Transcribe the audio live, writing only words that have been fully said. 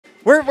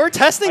We're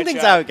testing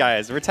things out,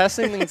 guys. We're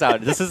testing things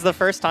out. This is the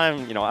first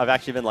time, you know, I've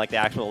actually been like the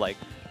actual like.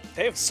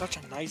 They have such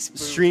a nice booth.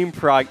 Stream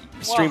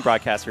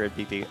broadcaster at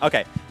PP.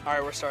 Okay. All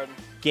right, we're starting.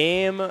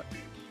 Game.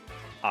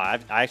 I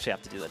actually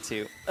have to do that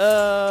too.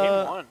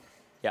 Game 1.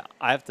 Yeah,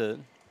 I have to.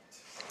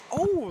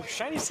 Oh,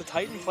 Shiny's the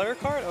Titan player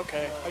card?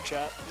 Okay, hi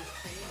chat.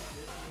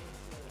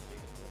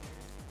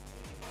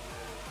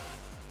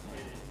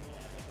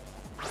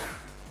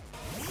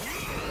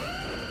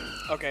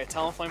 Okay,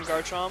 Talonflame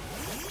Garchomp.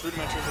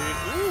 Rudimentary lead.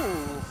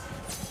 Ooh.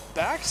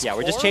 Backs. Yeah,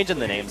 we're just changing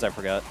the names, I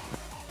forgot.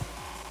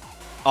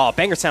 Oh,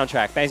 banger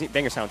soundtrack.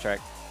 Banger soundtrack.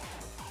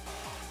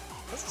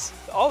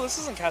 This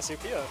isn't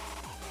Cassiopeia.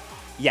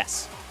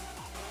 Yes.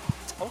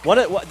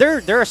 Okay.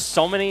 There are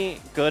so many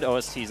good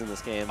OSTs in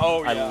this game.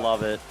 Oh, yeah. I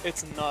love it.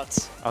 It's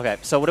nuts. Okay,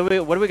 so what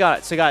do we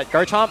got? So we got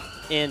Garchomp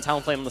and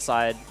Talonflame on the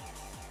side.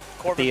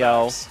 Corvin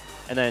Theo. backs.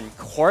 And then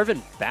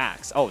Corvin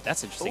backs. Oh,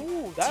 that's interesting.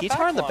 Ooh, that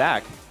T-Tar in the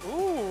back.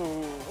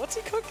 Ooh, what's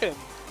he cooking?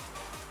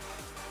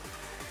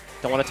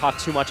 Don't want to talk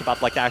too much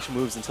about like the actual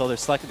moves until they're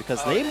selected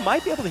because they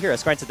might be able to hear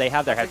us. Granted, they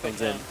have their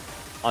headphones in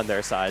on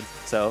their side.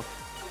 So,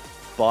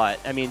 but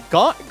I mean,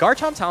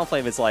 Garchomp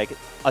Talonflame is like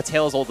a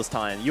tale as old as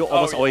time. You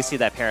almost always see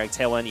that pairing,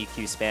 Tailwind,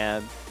 EQ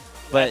spam.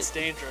 But that's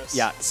dangerous.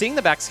 Yeah, seeing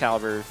the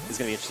Baxcalibur is going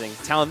to be interesting.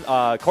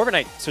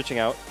 Corviknight switching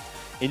out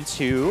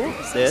into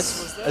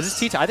this. Is this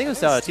T-Tar? I think it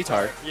was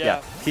T-Tar.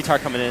 Yeah. T-Tar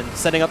coming in,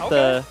 setting up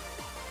the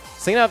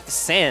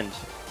sand.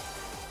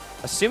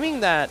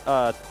 Assuming that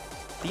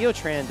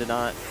Theotran did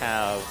not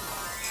have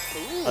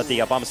the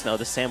Abomasnow,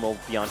 the sand will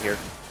be on here.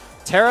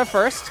 Terra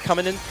first,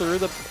 coming in through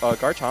the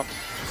Garchomp.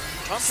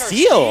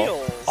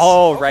 Steel!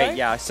 Oh, right,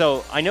 yeah.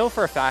 So I know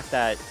for a fact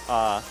that...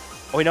 oh,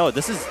 wait, no,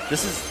 this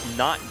is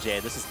not Jay.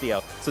 This is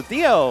Theo. So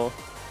Theo,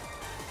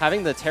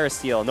 having the Terra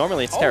Steel,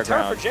 normally it's Terra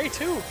Ground. Terra for Jay,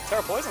 too.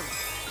 Terra Poison.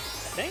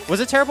 I think. Was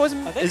it Terra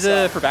Poison? I think Is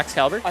so. it for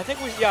Baxcalibur? I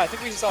think we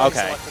saw it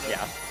selected it.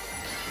 Yeah.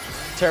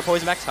 Terra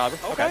Poison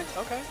Baxcalibur. Okay.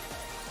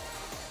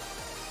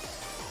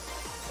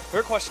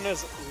 Third question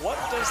is, what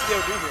does Theo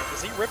do here?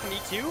 Does he rip an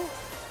EQ?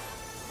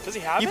 Does he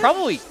have it? You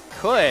probably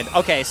could.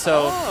 Okay,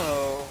 so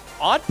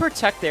Odd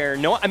Protect there.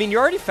 No, I mean,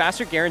 you're already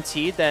faster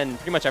guaranteed than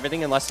pretty much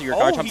everything unless your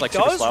Garchomp's like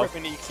super slow. Oh, he does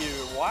rip an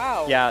EQ.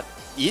 Wow. Yeah,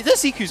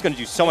 this EQ is going to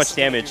do so much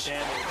damage.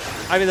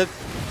 I mean,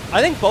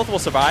 I think both will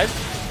survive.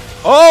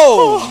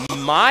 Oh,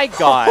 my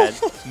God.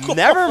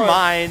 Never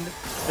mind.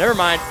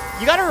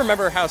 You got to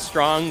remember how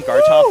strong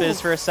Garchomp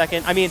is for a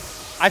second. I mean,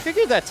 I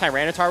figured that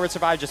Tyranitar would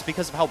survive just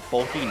because of how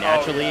bulky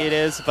naturally it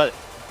is, but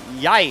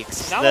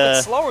yikes. Now that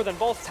it's slower than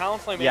both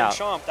Talonflame and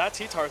Chomp, that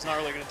T-Tar is not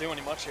really going to do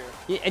any much here.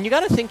 Yeah, and you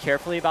got to think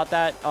carefully about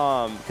that,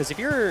 because if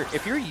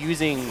you're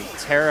using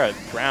Terra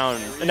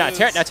Ground, not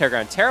Terra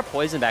Ground, Terra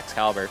Poison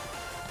Baxcalibur,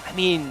 I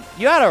mean,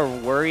 you got to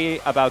worry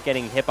about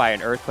getting hit by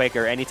an Earthquake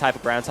or any type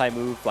of ground type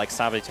move like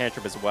Savage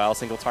Tantrum as well,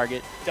 single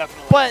target.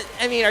 Definitely. But,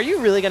 I mean, are you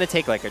really going to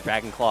take like a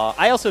Dragon Claw?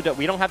 I also don't,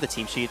 we don't have the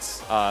team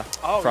sheets well,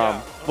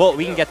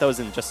 we can get those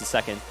in just a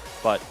second,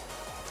 but...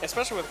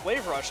 Especially with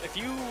Wave Rush, if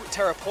you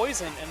Terra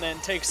Poison and then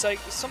take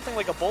something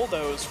like a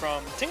Bulldoze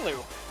from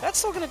Tinglu, that's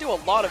still going to do a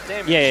lot of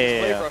damage.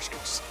 Wave Rush,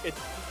 it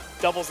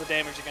doubles the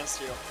damage against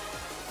you.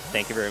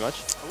 Thank you very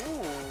much.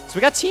 Ooh. So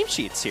we got team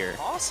sheets here.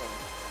 Awesome.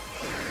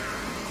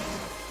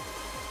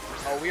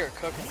 Oh, we are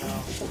cooking now.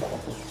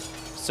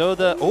 So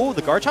the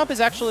Garchomp is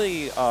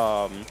actually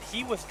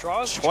he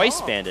withdraws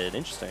choice banded.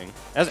 Interesting.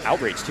 That was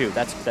Outrage too.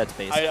 That's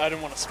base. I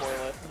didn't want to spoil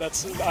it.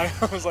 I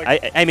was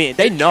like, I mean,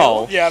 they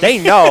know. Yeah,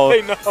 they know.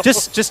 They know.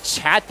 Just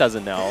chat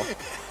doesn't know.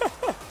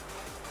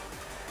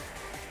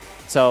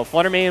 So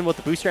Fluttermane with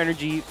the booster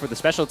energy for the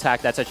special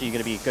attack. That's actually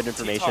going to be good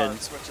information.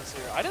 Switches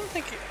here.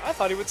 I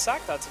thought he would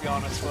sack that, to be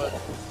honest, but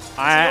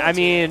I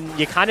mean,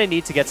 you kind of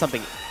need to get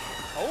something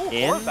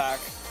in. Back.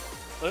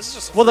 This is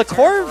just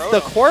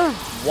the core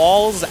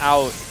walls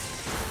out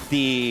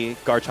the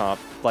Garchomp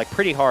like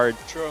pretty hard.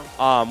 True.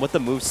 With the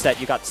move set,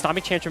 you got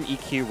Stomping Tantrum,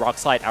 EQ, Rock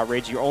Slide,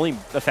 Outrage. Your only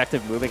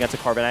effective move against a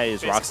Corviknight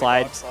is Rock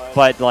Slide,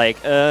 but like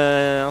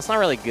it's not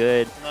really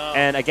good. No.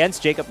 And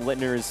against Jacob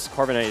Littner's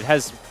Corviknight, it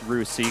has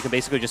Roost, so you can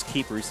basically just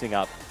keep roosting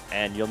up,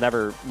 and you'll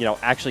never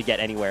actually get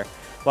anywhere.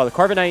 While the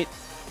Corviknight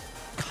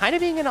kind of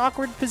being in an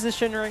awkward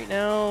position right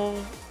now.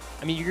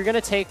 I mean, you're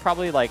gonna take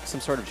probably like some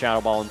sort of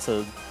Shadow Ball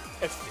into.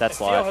 If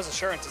Theo has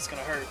Assurance, it's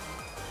going to hurt.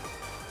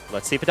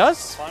 Let's see if it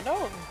does. Let's find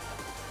out.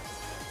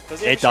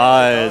 It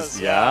does,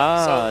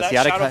 yeah. So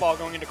that Shadow Ball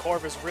going into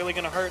Corv is really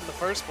going to hurt in the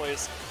first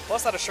place.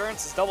 Plus that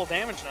Assurance is double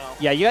damage now.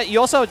 Yeah, you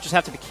also just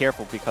have to be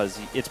careful because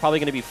it's probably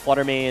going to be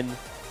Fluttermane,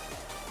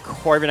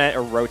 Corviknight,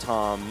 or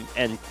Rotom,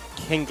 and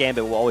King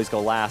Gambit will always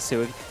go last.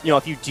 So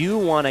if you do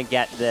want to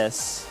get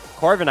this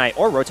Corviknight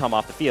or Rotom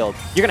off the field,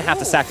 you're going to have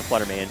to sack the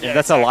Fluttermane, and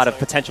that's a lot of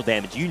potential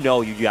damage. You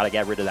got to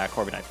get rid of that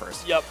Corviknight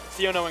first. Yep.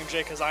 Theo knowing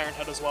Jake has Iron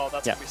Head as well,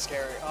 that's going to be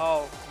scary.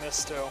 Oh,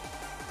 missed too.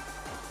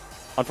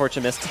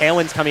 Unfortunate miss.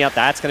 Tailwind's coming out.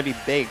 That's going to be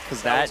big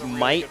because that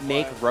might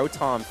make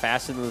Rotom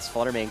faster than this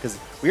Fluttermane because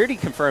we already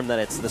confirmed that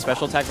it's the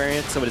special attack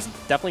variant, so it is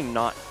definitely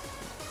not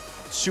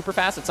super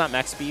fast. It's not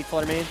max speed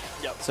Fluttermane.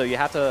 Yep. So you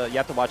have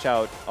to watch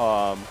out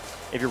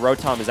if your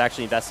Rotom is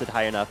actually invested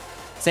high enough.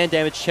 Sand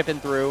damage chipping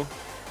through.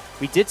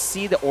 We did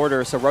see the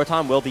order, so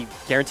Rotom will be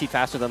guaranteed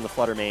faster than the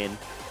Flutter Mane,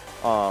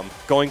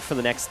 going for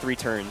the next 3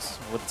 turns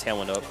with the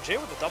Tailwind up. And Jay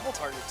with the double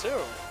target, too.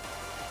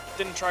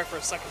 Didn't try for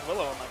a second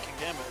Willow on that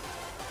Kingambit.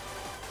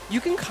 You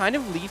can kind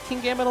of leave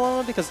Kingambit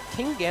alone because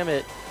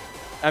Kingambit,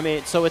 I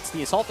mean, so it's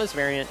the Assault Fist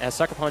variant, has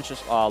Sucker Punch,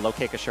 Low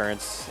Kick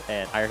Assurance,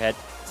 and Iron Head.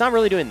 It's not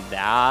really doing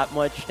that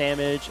much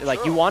damage. True.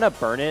 Like, you want to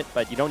burn it,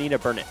 but you don't need to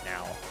burn it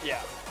now.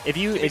 Yeah.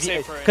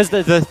 Because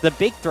the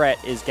big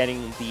threat is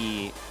getting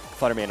the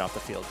Flutter Mane off the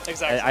field.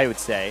 Exactly. I would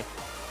say.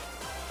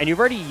 And you've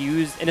already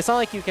used, and it's not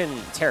like you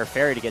can Terra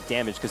Fairy to get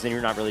damage because then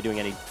you're not really doing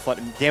any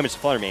damage to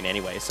Flutter Mane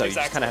anyway, so you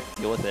just kind of have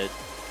to deal with it.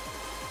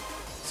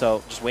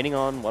 So just waiting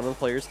on one of the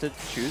players to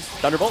choose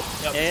Thunderbolt,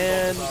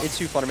 and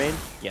into Flutter Mane.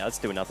 Yeah, that's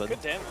doing nothing.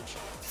 Good damage.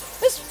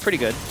 It's pretty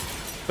good,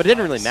 but it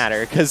didn't really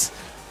matter because,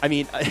 I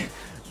mean,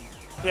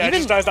 yeah, it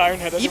just dies to Iron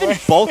Head anyway.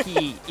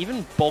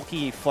 even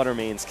bulky Flutter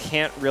Manes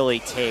can't really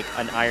take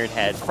an Iron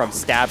Head from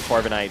Stab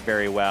Corviknight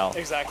very well.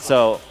 Exactly.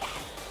 So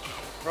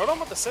Rotom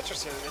with the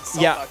Citrus here. It's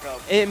back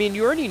up. I mean,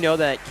 you already know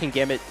that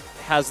Kingambit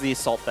has the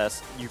Assault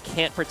Vest. You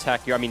can't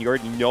protect. I mean, you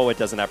already know it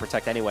doesn't have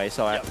Protect anyway.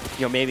 So,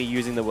 you know, maybe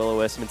using the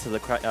Will-O-Wisp into the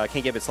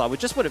Kingambit slot would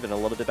just would have been a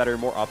little bit better,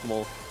 more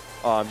optimal.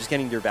 Just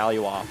getting your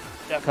value off.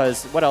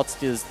 Because what else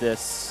does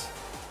this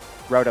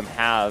Rotom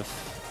have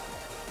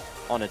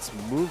on its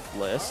move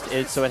list?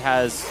 So it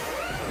has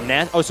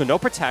so no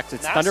Protect.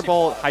 It's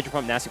Thunderbolt, Hydro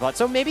Pump, Nasty Plot.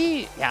 So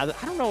maybe, yeah,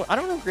 I don't know. I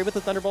don't agree with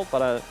the Thunderbolt,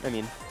 but I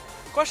mean,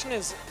 the question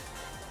is,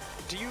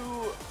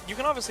 you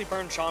can obviously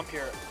burn Chomp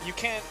here. You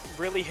can't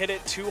really hit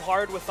it too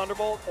hard with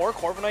Thunderbolt or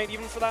Corviknight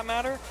even for that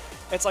matter.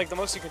 It's like the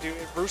most you can do.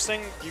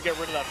 Roosting, you get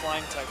rid of that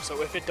flying type.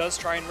 So if it does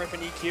try and rip an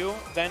EQ,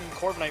 then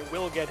Corviknight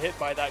will get hit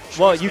by that.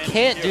 Well, you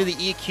can't do the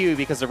EQ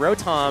because the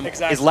Rotom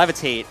is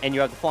Levitate, and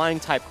you have the flying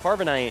type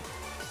Corviknight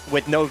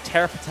with no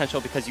Terra potential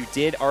because you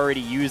did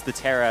already use the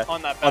Terra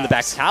on the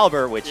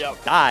Baxcalibur, which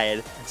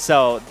died.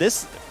 So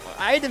this,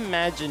 I'd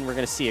imagine we're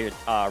going to see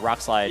a Rock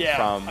Slide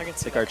from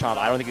the Garchomp.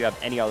 I don't think you have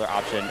any other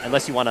option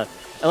unless you want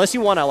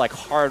to like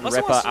hard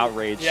rip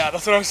Outrage. Yeah,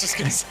 that's what I was just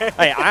going to say.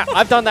 Hey,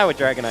 I've done that with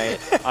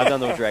Dragonite. I've done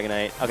that with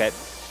Dragonite. Okay,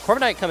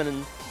 Corviknight coming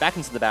in back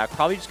into the back.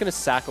 Probably just going to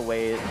sack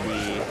away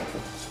the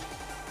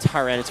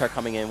Tyranitar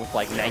coming in with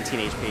like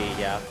 19 HP.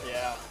 Yeah.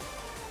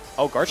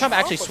 Oh, Garchomp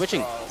actually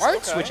switching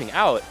switching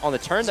out on the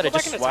turn that it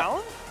just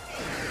swapped.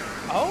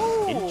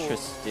 Oh,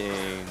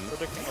 interesting.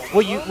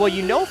 Well,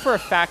 you know for a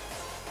fact.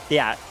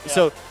 Yeah,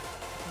 so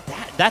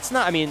that's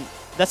not, I mean,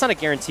 that's not a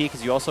guarantee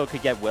because you also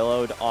could get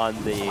Willowed on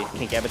the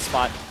Kingambit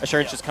spot.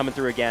 Assurance just coming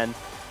through again,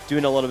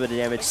 doing a little bit of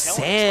damage.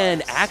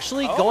 Sand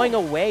actually going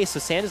away, so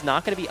Sand is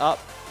not going to be up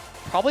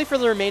probably for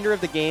the remainder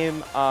of the game.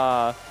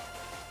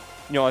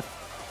 You know,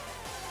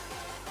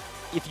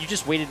 if you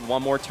just waited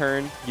one more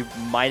turn, you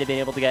might have been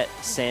able to get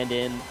Sand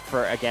in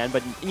for again.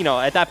 But, you know,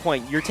 at that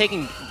point, you're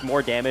taking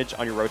more damage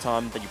on your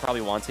Rotom than you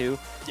probably want to.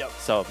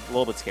 So a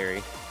little bit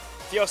scary.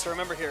 Theo, so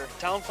remember here,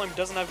 Talonflame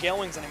doesn't have Gale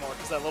Wings anymore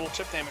because that little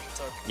chip damage it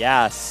took.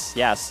 Yes.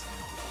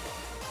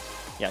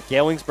 Yeah,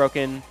 Gale Wings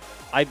broken.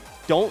 I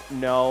don't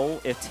know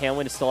if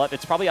Tailwind is still up.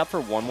 It's probably up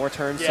for one more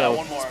turn, so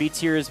one more. speed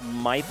tiers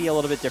might be a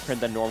little bit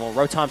different than normal.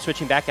 Rotom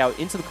switching back out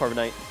into the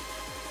Corviknight,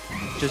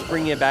 just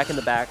bringing it back in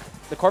the back.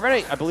 The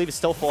Corviknight, I believe, is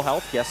still full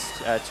health. Yes,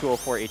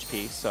 204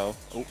 HP, so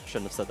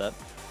shouldn't have said that.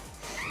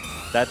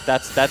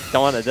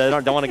 Don't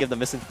want to give them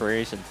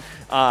misinformation.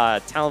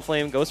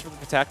 Talonflame goes for the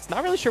Protect.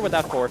 Not really sure what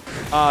that's for.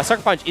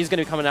 Sucker Punch is going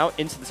to be coming out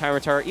into the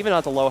Tyranitar, even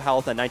at the low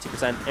health at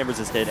 19% and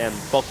resisted, and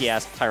bulky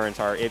ass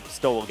Tyranitar, it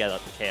still will get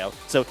up the KO.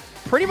 So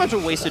pretty much a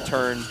wasted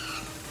turn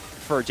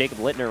for Jacob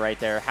Littner right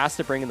there. Has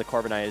to bring in the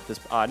Corviknight at this,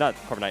 not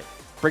Corviknight,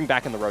 bring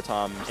back in the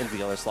Rotom into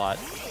the other slot.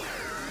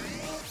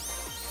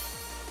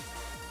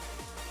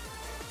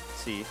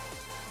 Let's see.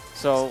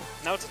 So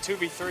now it's a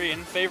 2v3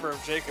 in favor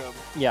of Jacob.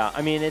 Yeah,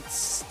 I mean, it's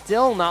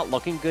still not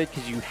looking good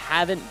because you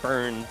haven't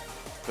burned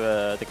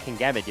the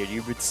Kingambit, dude.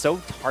 You've been so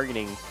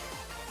targeting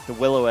the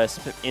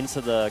Will-O-Wisp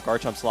into the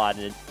Garchomp slot,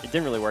 and it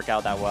didn't really work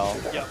out that well.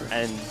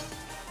 And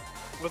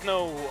with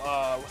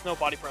no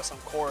body press on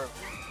core,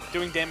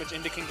 doing damage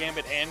into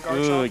Kingambit and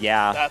Garchomp,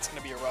 that's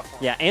going to be a rough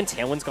one. Yeah, and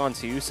Tailwind's gone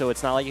too, so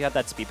it's not like you have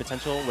that speed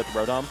potential with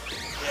Rotom.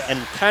 And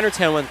counter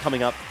Tailwind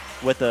coming up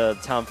with the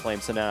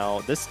Talonflame, so now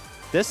this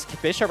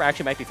Bisharp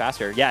actually might be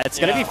faster. Yeah, it's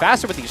going to be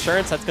faster with the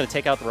Assurance. That's going to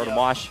take out the Rotom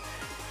Wash.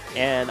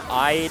 And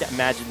I'd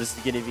imagine this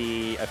is going to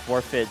be a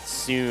forfeit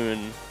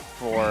soon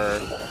for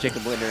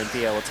Jacob Littner and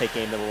Theo will take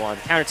game number 1.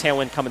 Counter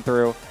Tailwind coming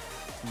through.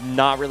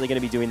 Not really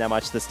going to be doing that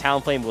much. This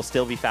Talonflame will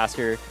still be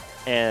faster.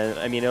 And,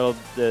 I mean,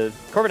 the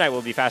Corviknight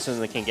will be faster than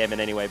the Kingambit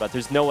anyway, but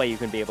there's no way you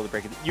can be able to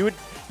break it.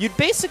 You'd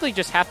basically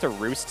just have to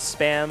Roost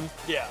spam.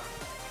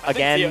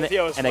 Again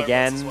and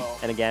again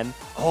and again.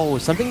 Oh,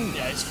 something.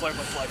 Yeah, he's flared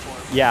with Fly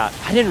Form. Yeah,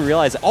 I didn't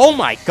realize it. Oh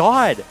my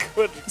god.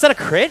 Good. Is that a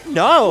crit?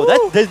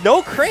 No, there's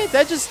no crit.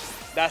 That just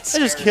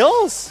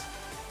kills.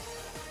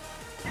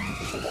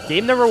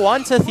 Game number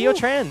 1 to Theo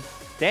Tran.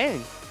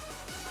 Dang.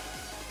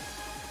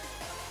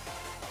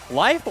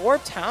 Life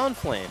Orb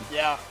Talonflame.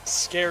 Yeah,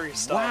 scary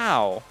stuff.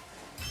 Wow.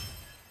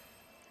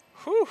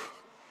 Whew.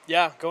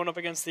 Yeah, going up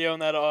against Theo in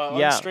that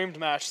unstreamed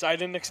match. I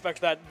didn't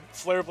expect that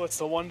Flare Blitz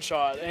to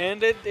one-shot,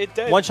 and it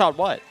did. One-shot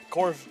what?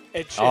 Corv.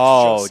 It's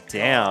oh, just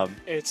damn. Gone.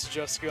 It's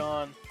just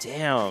gone.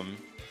 Damn.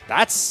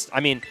 That's, I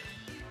mean,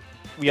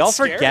 we all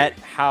forget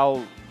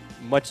how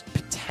much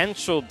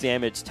potential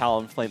damage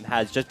Talonflame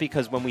has, just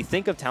because when we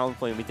think of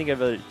Talonflame, we think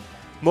of it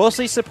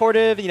mostly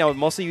supportive, you know,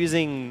 mostly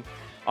using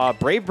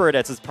Brave Bird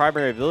as its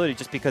primary ability,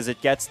 just because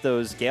it gets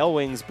those Gale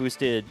Wings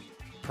boosted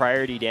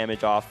priority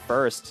damage off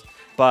first.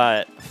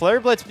 But Flare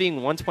Blitz being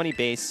 120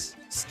 base,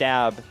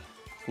 stab,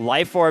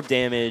 Life Orb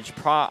damage,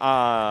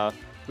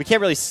 we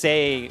can't really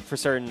say for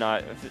certain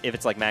if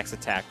it's like max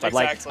attack. But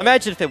like,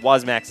 imagine if it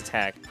was max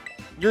attack.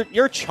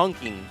 You're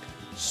chunking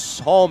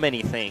so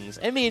many things.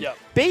 I mean,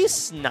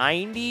 base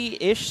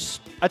 90-ish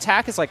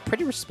attack is like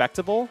pretty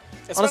respectable.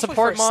 Especially on a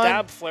support for a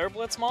stab Flare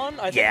Blitz mon,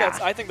 I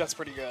think that's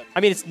pretty good.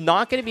 I mean, it's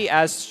not going to be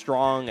as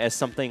strong as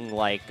something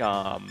like,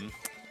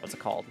 what's it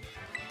called?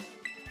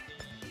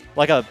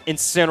 Like a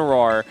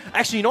Incineroar.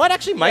 Actually, you know what?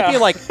 Actually, might be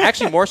like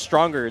actually more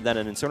stronger than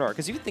an Incineroar.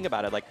 Because you can think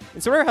about it, like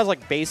Incineroar has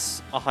like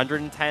base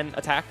 110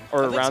 attack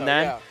or around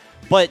that. Yeah.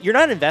 But you're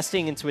not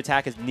investing into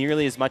attack as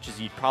nearly as much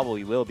as you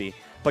probably will be.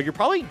 But you're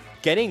probably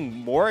getting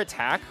more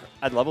attack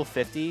at level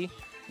 50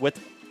 with,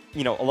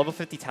 you know, a level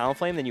 50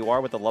 Talonflame than you are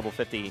with a level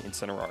 50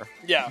 Incineroar.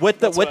 Yeah. With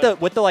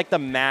the like the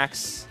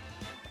max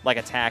like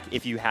attack,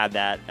 if you had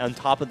that on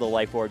top of the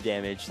Life Orb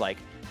damage, like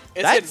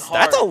that's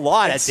a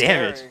lot of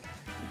damage. Scary.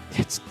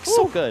 It's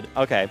so good.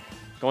 Okay,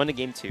 going to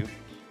game 2.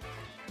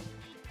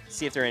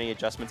 See if there are any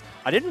adjustments.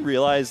 I didn't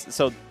realize,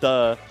 so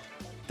the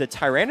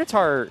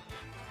Tyranitar,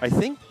 I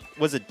think,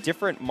 was a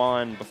different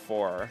mon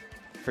before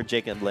for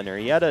Jacob Linner.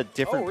 He had a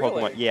different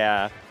Pokemon.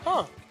 Yeah.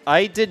 Huh.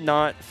 I did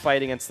not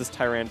fight against this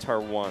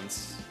Tyranitar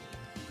once.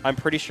 I'm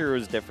pretty sure it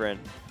was different.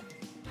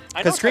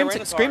 Because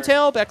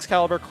Screamtail,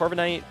 Excalibur,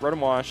 Corviknight, Rotom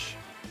Wash,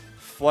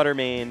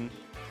 Fluttermane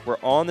were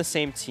all on the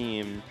same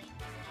team.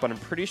 But I'm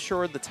pretty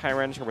sure the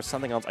Tyranitar was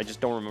something else. I just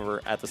don't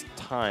remember at this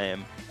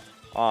time.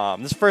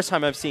 This is the first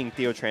time I've seen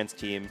Theo Tran's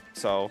team,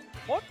 so...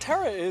 What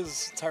Terra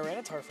is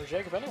Tyranitar for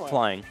Jacob anyway?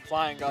 Flying.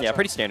 Flying, gotcha. Yeah,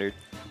 pretty standard.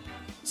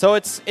 So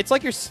it's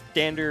like your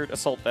standard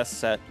Assault Vest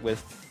set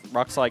with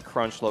Rock Slide,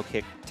 Crunch, Low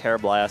Kick, Terra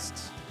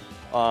Blast.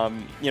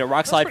 You know,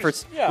 Rock Slide for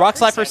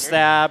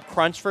stab,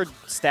 Crunch for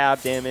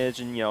stab damage,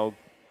 and, you know,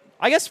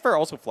 I guess for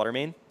also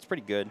Fluttermane.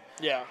 Pretty good.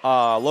 Yeah.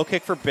 Low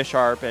Kick for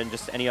Bisharp and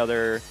just any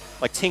other,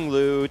 like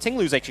Ting-Lu.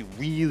 Ting-Lu's actually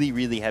really,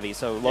 really heavy,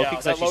 so Low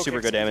Kick's actually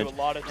super good damage.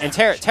 And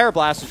Terra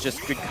Blast is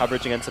just good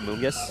coverage against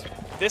Amoonguss.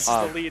 This is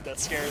the lead that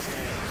scares me.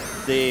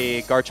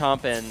 The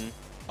Garchomp and...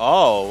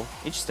 Oh,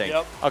 interesting.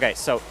 Yep. Okay,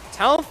 so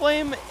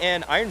Talonflame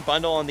and Iron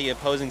Bundle on the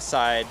opposing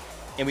side,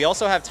 and we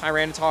also have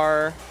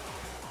Tyranitar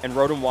and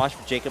Rotom Wash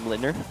for Jacob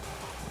Lindner.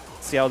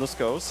 See how this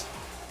goes.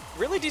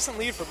 Really decent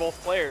lead for both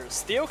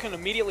players. Theo can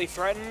immediately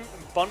threaten,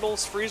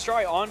 bundles Freeze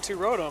Dry onto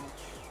Rotom,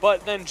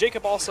 but then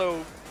Jacob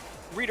also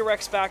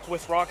redirects back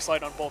with Rock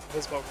Slide on both of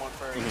his Pokemon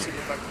for super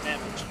effective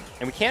damage.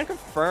 And we can't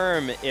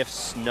confirm if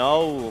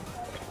Snow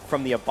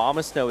from the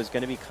Obama Snow is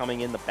going to be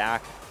coming in the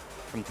back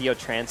from Theo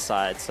Tran's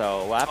side,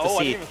 so we'll have to see.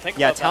 I didn't even think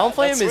about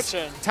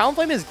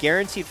Talonflame is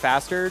guaranteed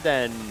faster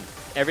than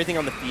everything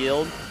on the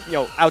field, you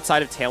know,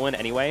 outside of Tailwind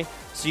anyway.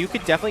 So you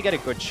could definitely get a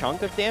good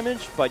chunk of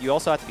damage, but you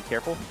also have to be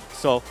careful.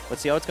 So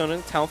let's see how it's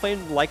going.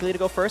 Talonflame likely to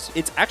go first.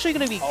 It's actually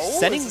going to be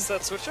setting... is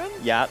that switch in?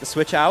 Yeah, the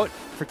switch out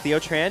for Theo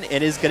Tran.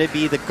 It is going to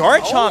be the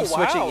Garchomp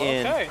switching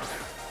in. Okay.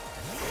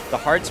 The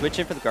hard switch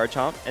in for the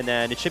Garchomp, and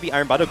then it should be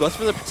Iron Bundle. Goes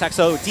for the Protect.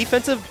 So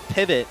defensive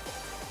pivot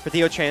for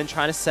Theo Tran,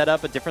 trying to set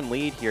up a different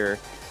lead here.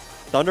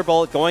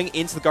 Thunderbolt going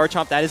into the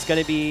Garchomp. That is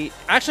going to be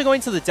actually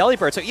going to the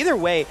Delibird. So either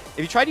way, if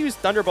you try to use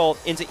Thunderbolt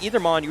into either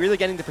mon, you're either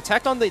getting the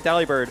Protect on the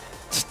Delibird,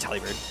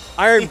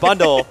 Iron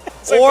Bundle,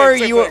 or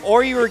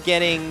you were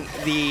getting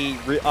the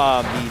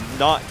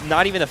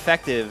not even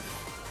effective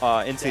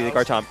into the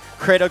Garchomp.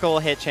 Critical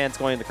hit chance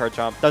going into the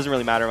Garchomp. Doesn't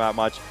really matter that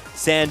much.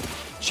 Sand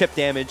chip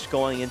damage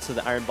going into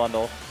the Iron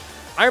Bundle.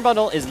 Iron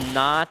Bundle is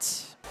not.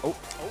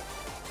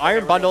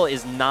 Iron Bundle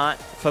is not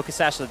Focus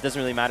Sash, so it doesn't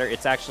really matter.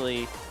 It's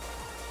actually.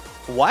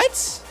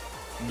 What?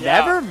 Yeah.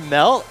 Never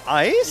melt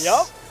ice?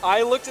 Yep.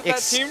 I looked at that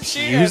team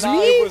sheet and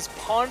I was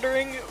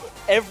pondering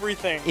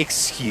everything.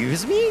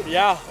 Excuse me?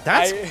 Yeah.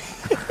 That's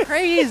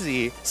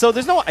crazy. So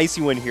there's no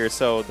Icy Wind here.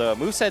 So the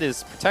moveset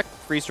is Protect,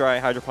 Freeze Dry,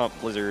 Hydro Pump,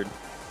 Blizzard.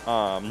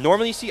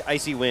 Normally you see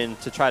Icy Wind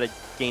to try to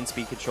gain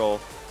speed control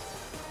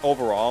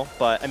overall.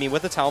 But, I mean,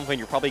 with the Talonflame,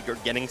 you're probably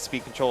getting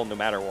speed control no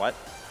matter what.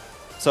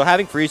 So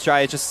having Freeze Dry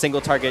is just single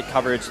target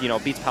coverage, you know,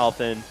 beats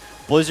Palafin.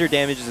 Blizzard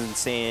damage is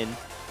insane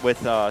with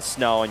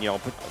Snow and, you know,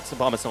 put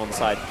Obama Snow on the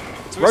side.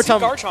 So we see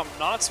Garchomp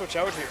not switch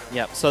out here.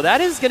 Yep, so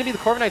that is going to be the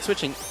Corviknight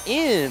switching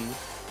in,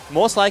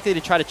 most likely to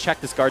try to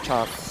check this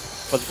Garchomp.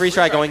 But the Freeze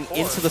Dry going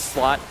into the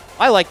slot.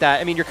 I like that.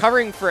 I mean, you're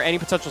covering for any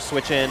potential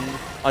switch in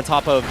on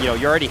top of, you know,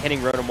 you're already hitting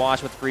Rotom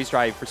Wash with Freeze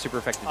Dry for super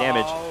effective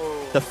damage.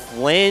 The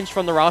flinch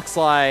from the Rock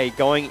Slide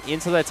going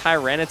into the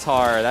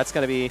Tyranitar. That's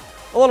going to be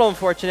a little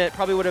unfortunate.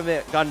 Probably would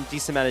have gotten a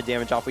decent amount of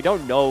damage off. We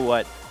don't know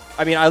what...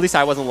 I mean, at least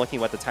I wasn't looking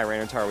what the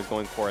Tyranitar was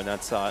going for, and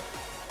that's...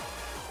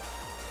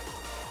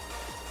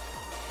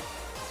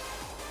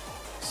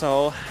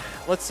 So,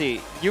 let's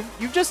see.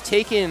 You've just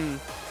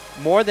taken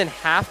more than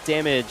half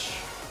damage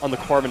on the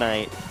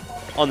Corviknight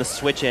on the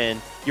switch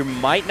in. You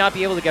might not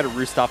be able to get a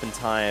roost off in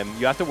time.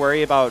 You have to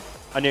worry about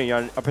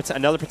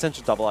another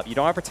potential double up. You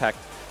don't have Protect.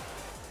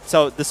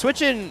 So the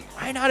switch in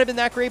might not have been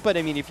that great, but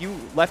I mean, if you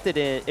left it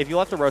in, if you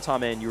left the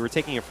Rotom in, you were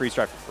taking a freeze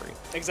drive for free.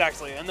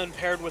 Exactly, and then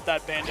paired with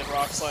that Banded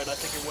Rock Slide, I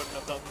think it wouldn't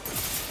have done.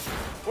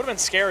 Would have been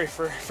scary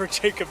for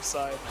Jacob's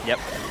side. Yep.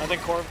 I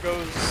think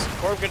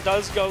Corviknight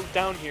does go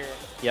down here.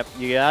 Yep,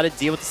 you got to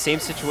deal with the same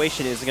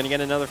situation. Is it going to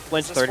get another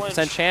flinch?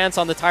 30% chance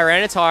on the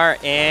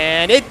Tyranitar,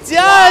 and it does!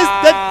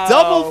 Wow. The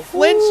double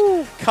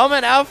flinch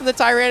coming out from the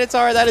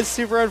Tyranitar. That is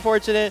super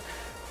unfortunate.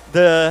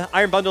 The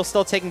Iron Bundle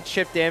still taking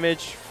chip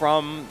damage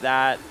from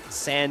that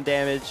sand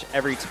damage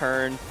every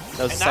turn.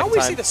 That was and the now second we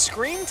time. see the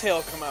Scream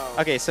Tail come out.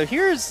 Okay, so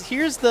here's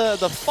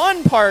the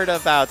fun part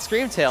about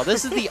Scream Tail.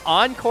 This is the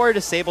Encore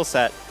Disable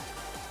set.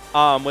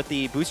 With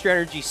the Boost Your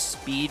Energy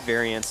Speed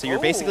variant. So you're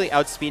basically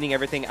outspeeding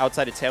everything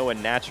outside of Tailwind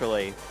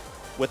naturally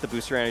with the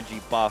Boost Your Energy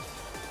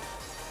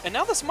buff. And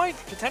now this might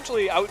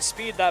potentially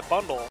outspeed that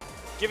bundle,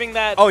 giving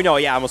that... Oh, no,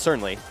 yeah, almost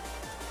certainly.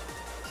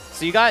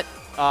 So you got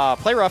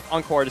Play Rough,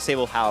 Encore,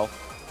 Disable Howl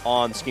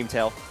on Scream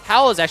Tail.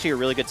 Howl is actually a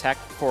really good tech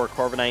for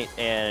Corviknight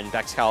and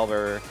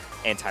Excalibur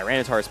and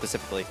Tyranitar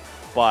specifically,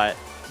 but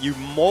you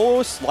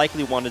most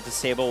likely want to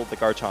disable the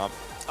Garchomp.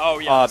 Oh,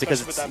 yeah,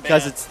 because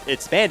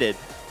it's banded.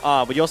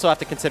 But you also have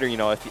to consider,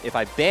 if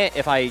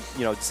I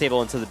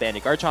disable into the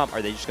banded Garchomp,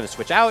 are they just going to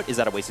switch out? Is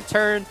that a wasted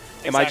turn?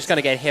 Exactly. Am I just going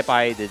to get hit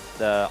by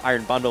the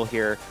Iron Bundle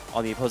here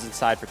on the opposing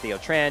side for Theo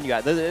Tran?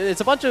 It's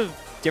a bunch of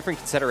different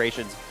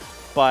considerations,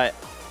 but...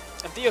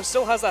 And Theo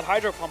still has that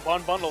Hydro Pump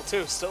on Bundle,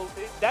 too. Still,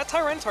 that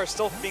Tyranitar is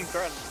still being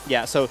threatened.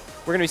 Yeah, so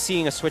we're going to be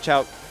seeing a switch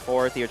out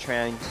for Theo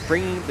Tran,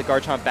 bringing the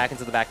Garchomp back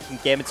into the back,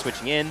 Gambit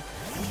switching in,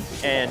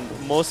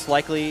 and most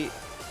likely...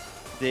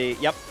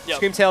 Yep.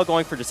 Scream Tail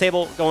going for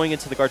Disable, going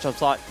into the Garchomp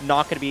slot,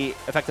 not going to be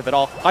effective at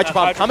all. Hydro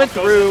Pump coming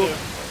through.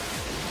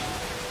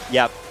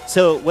 Yep.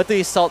 So with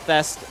the Assault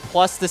Vest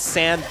plus the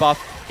Sand buff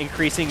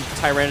increasing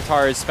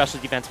Tyranitar's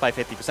special defense by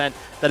 50%,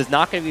 that is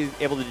not going to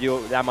be able to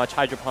do that much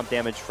Hydro Pump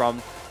damage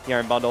from the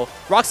Iron Bundle.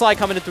 Rock Slide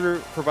coming in through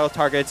for both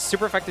targets.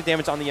 Super effective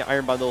damage on the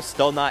Iron Bundle,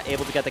 still not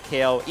able to get the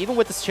KO. Even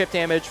with the chip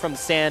damage from the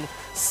Sand,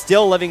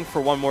 still living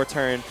for one more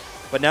turn.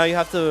 But now you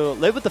have to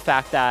live with the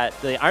fact that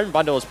the Iron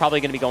Bundle is probably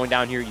going to be going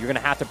down here. You're going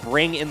to have to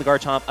bring in the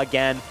Garchomp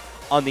again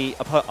on the...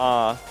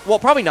 well,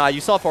 probably not.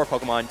 You still have 4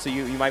 Pokemon, so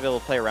you might be able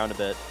to play around a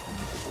bit.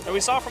 And we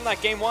saw from that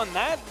Game 1,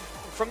 that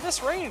from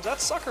this range,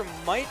 that sucker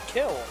might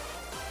kill.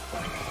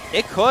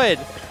 It could.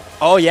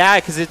 Oh, yeah,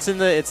 because it's in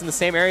the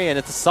same area, and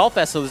it's a Assault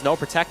Vest, so there's no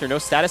Protector, no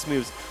status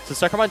moves. So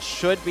Suckermon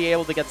should be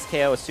able to get this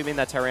KO, assuming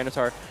that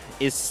Tyranitar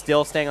is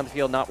still staying on the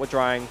field, not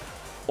withdrawing,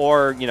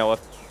 or,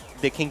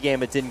 if the King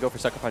Gambit didn't go for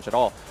Sucker Punch at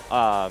all.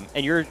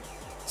 And you're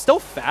still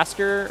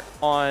faster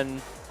on...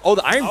 Oh,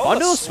 the Iron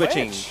Bundle is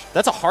switching.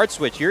 That's a hard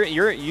switch.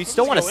 You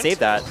still want to save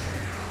that.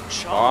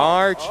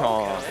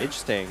 Garchomp. Okay.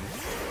 Interesting.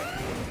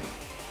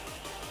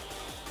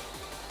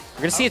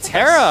 We're going to see a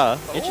Terra.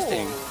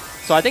 Interesting.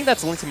 So I think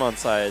that's Linktimon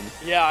side.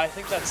 Yeah, I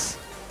think that's...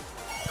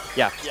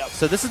 Yeah. Yep.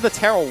 So this is the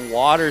Terra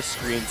Water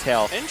Scream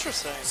Tail.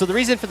 Interesting. So the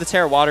reason for the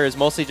Terra Water is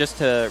mostly just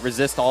to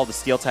resist all the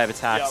Steel type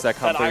attacks that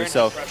come through.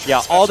 So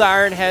yeah, all the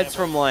Iron Heads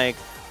from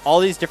all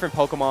these different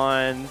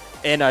Pokemon,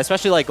 and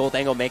especially Gold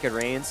Angle Make It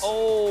Rains.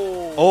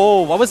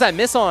 Oh, what was that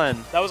miss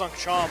on? That was on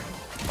Chomp.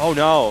 Oh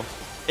no.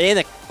 And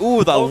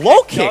the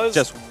low kick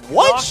just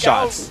one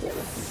shots.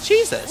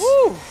 Jesus.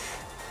 Woo.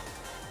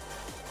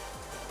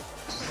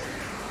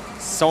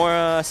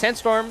 So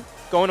Sandstorm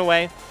going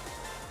away.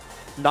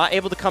 Not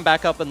able to come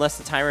back up unless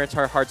the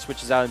Tyranitar hard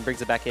switches out and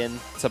brings it back in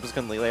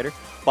subsequently later.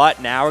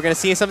 But now we're going to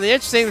see something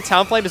interesting. The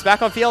Talonflame is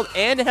back on field,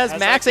 and it has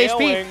max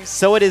HP.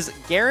 So it is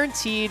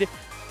guaranteed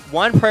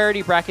 1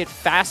 priority bracket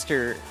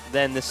faster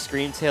than the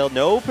Scream Tail.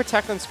 No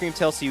Protect on Scream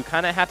Tail, so you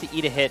kind of have to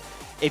eat a hit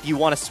if you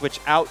want to switch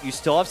out. You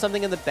still have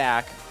something in the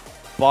back,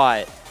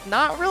 but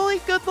not really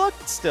good luck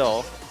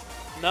still.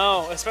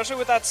 No, especially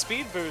with that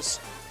speed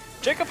boost.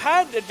 Jacob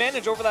had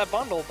advantage over that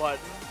bundle, but...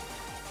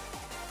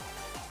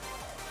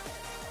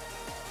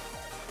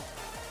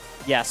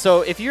 Yeah, so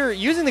if you're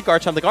using the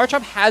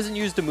Garchomp hasn't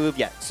used a move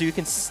yet. So you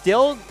can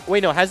still...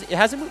 Wait, no, it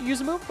hasn't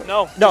used a move?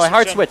 No. No, a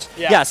hard switch.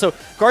 Yeah, so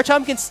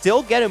Garchomp can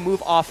still get a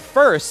move off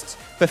first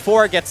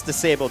before it gets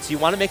disabled. So you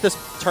want to make this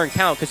turn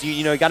count because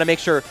you got to make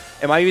sure,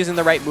 am I using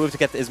the right move to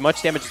get as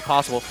much damage as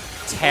possible?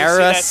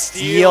 Terra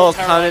Steel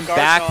coming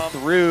back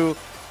through.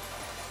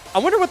 I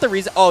wonder what the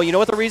reason... Oh, you know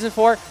what the reason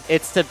for?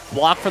 It's to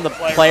block from the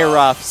Play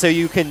Rough. So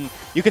you can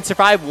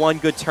survive one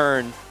good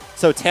turn.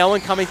 So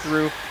Tailwind coming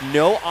through,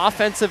 no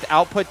offensive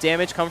output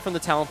damage coming from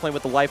the Talonflame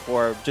with the Life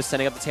Orb, just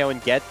sending up the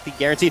Tailwind, get the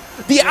guaranteed.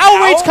 The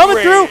Outrage coming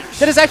through!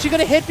 That is actually going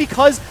to hit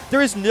because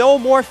there is no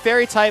more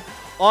Fairy type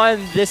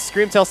on this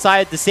Scream Tail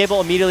side. Disable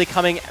immediately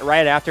coming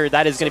right after.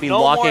 That is going to be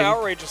locking. No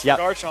more Outrages for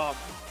Garchomp.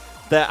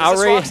 The Outrage. Does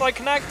this Rock Slide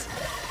connect?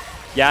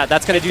 Yeah,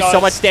 that's going to do so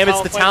much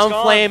damage. The Talon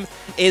Flame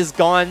is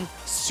gone.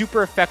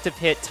 Super effective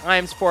hit.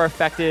 Times 4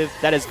 effective.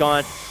 That is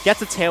gone. Gets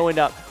the Tailwind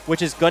up,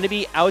 which is going to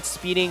be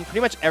outspeeding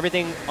pretty much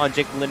everything on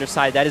Jacob Linder's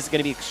side. That is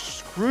going to be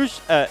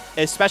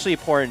especially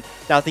important.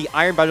 Now, the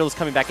Iron Bundle is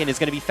coming back in. Is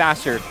going to be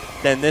faster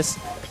than this.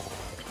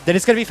 Then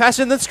it's going to be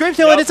faster than the Scream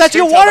Tail, and it's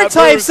actually a water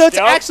type, so it's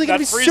actually going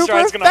to be super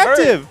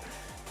effective.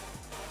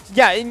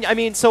 Yeah, and, I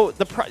mean, so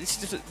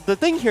the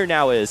thing here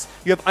now is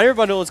you have Iron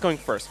Bundle is going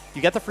first.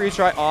 You get the Freeze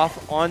Dry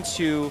off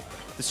onto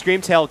the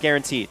Scream Tail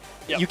guaranteed.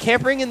 Yep. You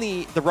can't bring in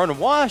the Rotom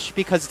Wash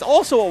because it's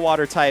also a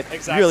water type,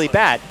 really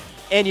bad.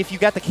 And if you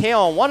got the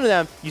KO on one of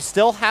them, you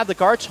still have the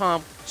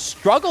Garchomp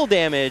struggle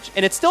damage,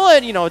 and it's still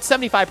at, you know, it's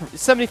 75,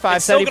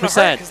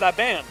 70%. Because that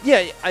banned.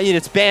 Yeah, I mean,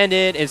 it's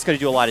banded, and it's going to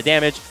do a lot of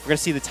damage. We're going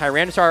to see the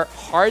Tyranitar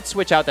hard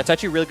switch out. That's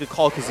actually a really good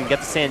call because you can get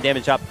the sand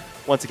damage up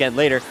once again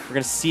later. We're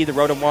going to see the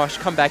Rotom Wash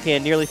come back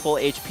in, nearly full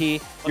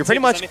HP. You're pretty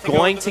much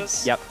going to...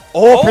 Yep.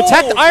 Oh,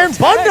 Protect Iron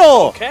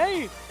Bundle!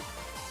 Okay.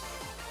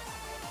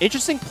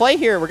 Interesting play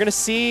here. We're going to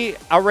see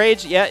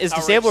Outrage, yeah, is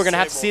disabled. We're going to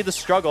have to see the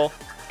struggle.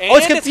 And oh,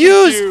 it's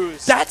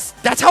confused!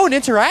 That's how it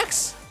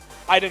interacts?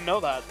 I didn't know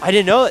that. I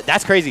didn't know that.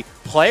 That's crazy.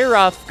 Play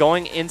Rough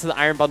going into the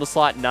Iron Bundle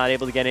slot, not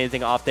able to get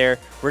anything off there.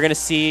 We're going to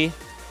see...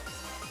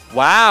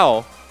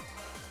 Wow.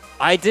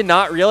 I did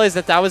not realize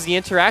that that was the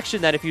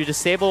interaction, that if you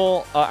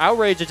disable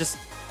Outrage, it just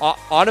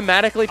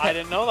automatically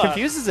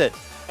confuses it.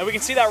 And we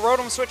can see that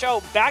Rotom switch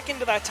out back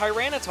into that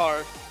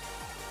Tyranitar.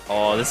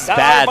 Oh, this is bad.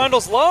 That Iron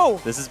Bundle's low.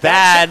 This is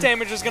bad. That chip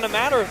damage is going to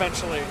matter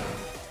eventually.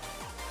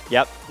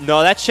 Yep.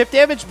 No, that chip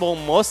damage will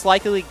most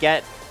likely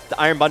get the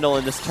Iron Bundle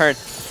in this turn.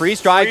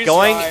 Freeze Dry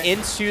going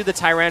into the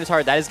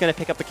Tyranitar. That is going to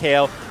pick up the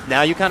KO.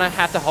 Now you kind of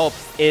have to hope,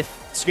 if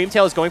Scream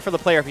Tail is going for the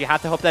player, if you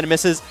have to hope that it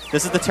misses.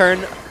 This is the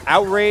turn.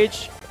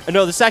 Outrage.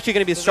 No, this is actually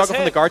going to be a struggle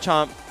from the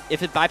Garchomp.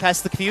 If it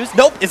bypasses the Confuse,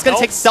 nope, it's going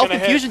to take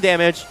self-confusion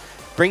damage,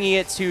 bringing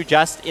it to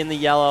just in the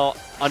yellow,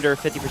 under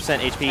 50%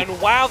 HP.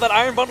 And wow, that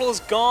Iron Bundle is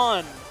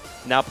gone.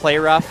 Now Play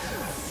Rough,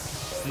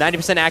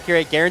 90%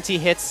 accurate, guarantee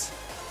hits.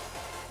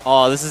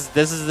 Oh, this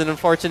is an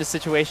unfortunate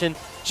situation.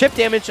 Chip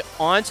damage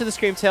onto the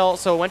Scream Tail,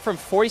 so it went from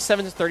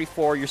 47 to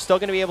 34. You're still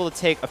going to be able to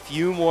take a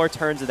few more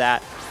turns of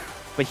that.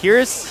 But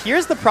here's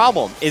the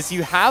problem, is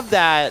you have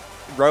that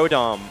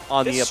Rotom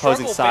on the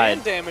opposing side.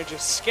 This damage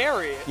is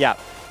scary. Yeah.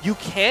 You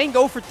can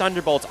go for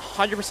Thunderbolts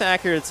 100%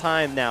 accurate at a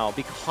time now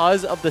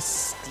because of the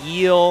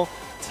Steel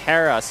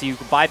Terra. So you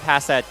can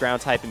bypass that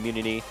ground type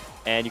immunity,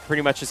 and you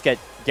pretty much just get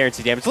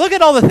guaranteed damage. Look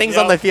at all the things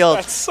on the field.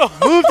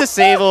 Move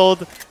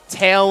disabled,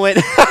 Tailwind,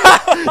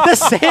 the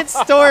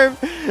Sandstorm.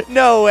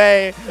 No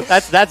way.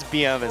 That's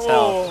BM as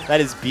hell. Whoa.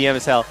 That is BM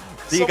as hell.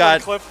 You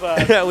got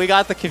we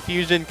got the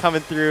confusion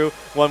coming through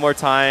one more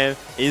time.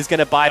 He's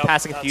gonna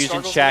bypass a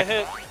confusion check.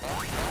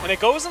 And it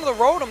goes into the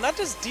Rotom. That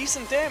does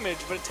decent damage,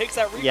 but it takes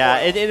that recoil. Yeah,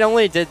 it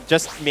only did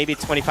just maybe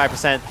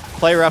 25%.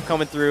 Play Rough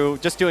coming through,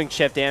 just doing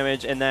chip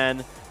damage, and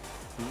then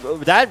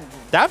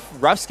that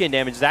Rough Skin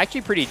damage is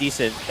actually pretty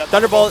decent.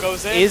 Thunderbolt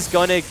is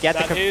gonna get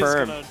the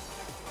confirm.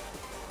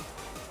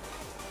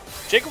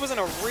 Jacob was in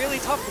a really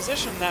tough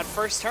position that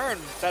first turn.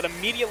 That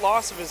immediate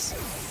loss of his...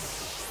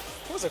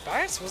 What was it,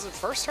 Bax? Was it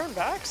first turn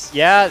Bax?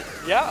 Yeah.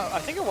 Yeah, I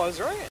think it was,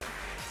 right?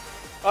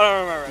 I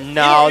don't remember.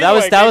 No,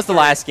 that was the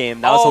last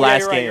game. That was the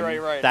last game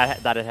right.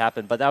 that had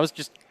happened. But that was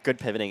just good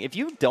pivoting. If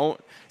you don't,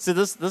 so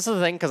this is the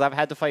thing, because I've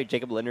had to fight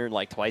Jacob Linder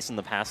like twice in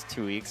the past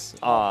 2 weeks.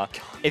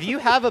 If you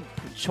have a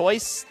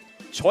choiced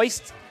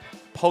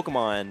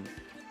Pokemon,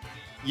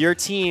 your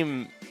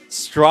team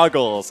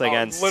struggles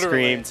against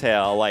Scream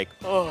Tail.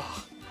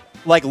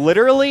 Like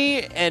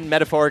literally and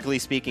metaphorically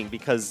speaking,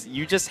 because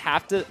you just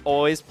have to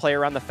always play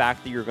around the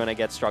fact that you're going to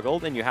get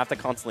struggled, and you have to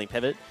constantly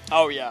pivot.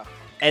 Oh, yeah.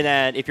 And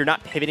then if you're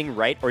not pivoting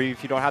right, or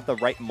if you don't have the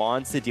right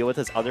mons to deal with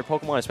his other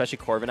Pokemon, especially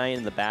Corviknight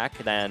in the back,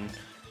 then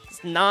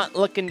it's not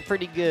looking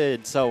pretty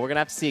good. So we're going to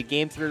have to see a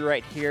game through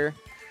right here.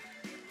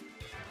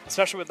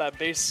 Especially with that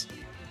base,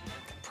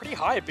 pretty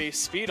high base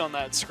speed on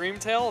that Scream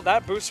Tail.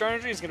 That booster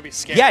energy is going to be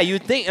scary. Yeah,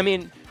 you'd think. I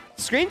mean,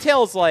 Scream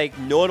Tail's like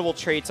notable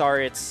traits are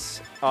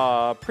its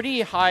pretty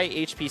high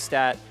HP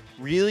stat,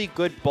 really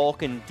good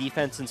bulk and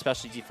defense and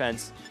specialty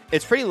defense.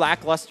 It's pretty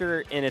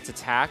lackluster in its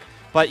attack,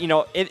 but you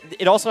know,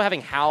 it also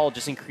having Howl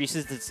just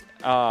increases its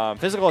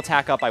physical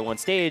attack up by 1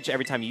 stage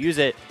every time you use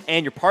it,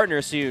 and your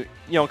partner. So you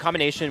know, in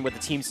combination with the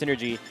team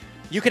synergy,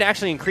 you can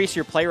actually increase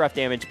your Play Rough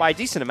damage by a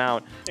decent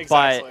amount.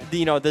 Exactly. But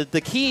you know,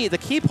 the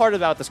key part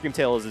about the Scream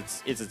Tail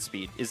is its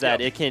speed. Is that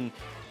it can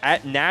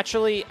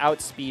naturally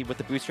outspeed with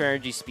the booster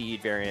energy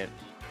speed variant,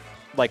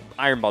 like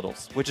Iron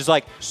Bundles, which is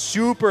like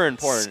super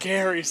important.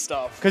 Scary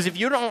stuff. Because if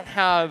you don't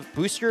have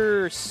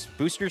booster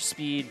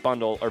speed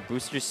bundle or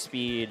booster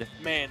speed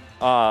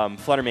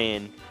Flutter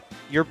Mane,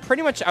 you're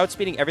pretty much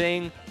outspeeding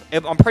everything.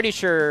 I'm pretty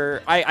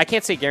sure, I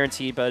can't say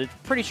guaranteed, but it's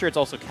pretty sure it's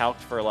also calced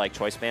for like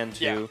Choice Band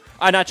too.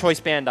 Not Choice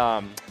Band.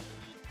 I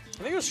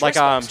think it was like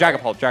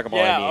Dragon Ball.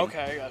 Yeah, I mean.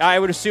 okay. Gotcha. I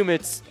would assume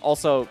it's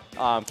also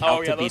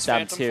calced to beat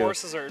them too.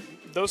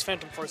 Those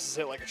Phantom Forces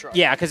hit like a truck.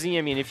 Yeah, because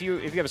I mean, if you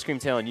have a Scream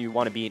Tail and you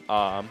want to beat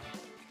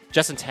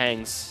Justin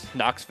Tang's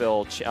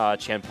Knoxville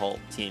Chanpult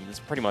team is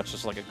pretty much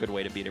just like a good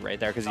way to beat it right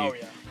there because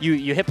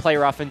you hit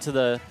player off into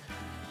the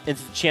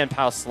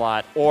Chanpao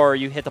slot, or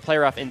you hit the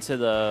player off into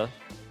the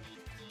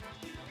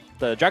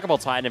Dragon Ball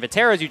slot, and if it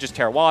tears, you just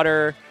tear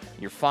water.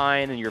 You're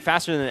fine, and you're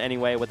faster than it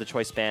anyway with the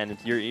choice band.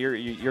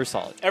 You're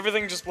solid.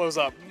 Everything just blows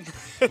up.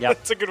 Yep.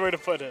 That's a good way to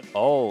put it.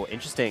 Oh,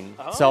 interesting.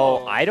 Oh.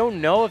 So I don't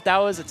know if that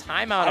was a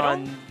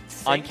timeout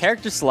on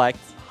character select.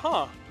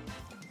 Huh.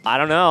 I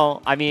don't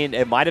know. I mean,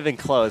 it might have been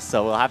close,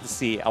 so we'll have to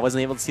see. I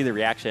wasn't able to see the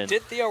reaction.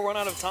 Did Theo run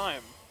out of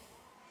time?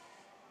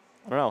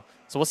 I don't know.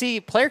 So we'll see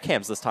player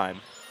cams this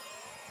time.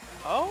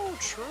 Oh,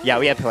 true. Yeah,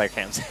 we had player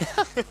cams.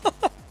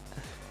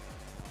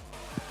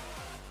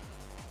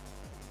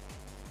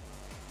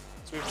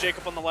 So we have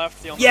Jacob on the left.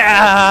 Theo on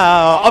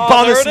yeah! the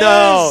Obama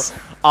Snow!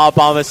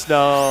 Obama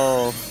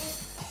Snow!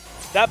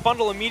 That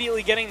bundle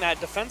immediately getting that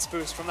defense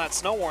boost from that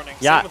snow warning.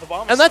 Yeah, Same with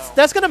Obama and Snow.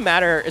 that's going to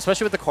matter,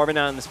 especially with the Corbin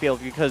out in this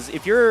field, because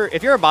if you're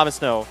Obama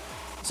Snow,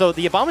 so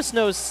the Obama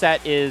Snow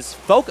set is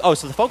so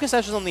the focus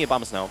sash is on the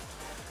Obama Snow.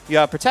 You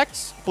have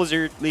Protect,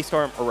 Blizzard, Leaf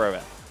Storm,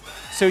 Aurora.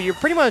 So you're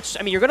pretty much,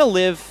 I mean, you're going to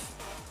live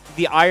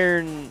the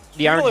Iron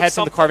Head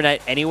from the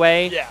Carbonite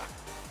anyway. Yeah.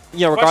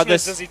 You know,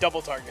 regardless. Does he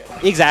double target?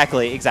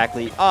 Exactly.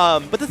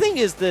 But the thing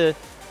is, the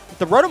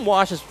Rotom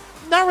Wash is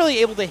not really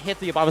able to hit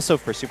the Obama Snow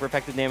for super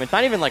effective damage,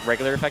 not even like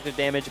regular effective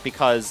damage,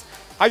 because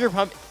Hydro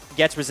Pump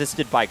gets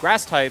resisted by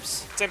grass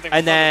types. Same thing.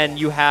 And then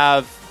you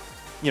have,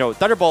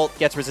 Thunderbolt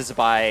gets resisted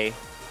by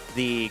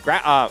the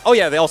grass. Oh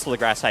yeah, they also the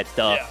grass types.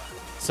 Duh. Yeah.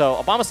 So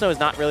Obama Snow is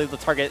not really the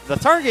target. The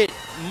target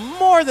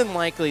more than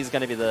likely is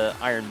going to be the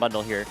Iron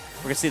Bundle here.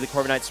 We're going to see the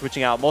Corbinite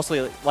switching out.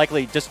 Mostly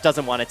likely just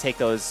doesn't want to take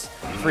those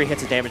free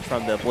hits of damage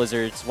from the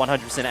Blizzards.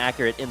 100%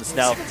 accurate in the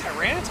snow.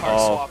 Tyranitar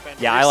swap in.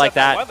 Yeah, I like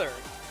that. Weather.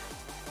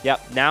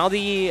 Yep. Now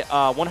the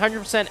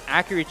 100%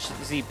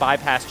 accuracy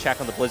bypass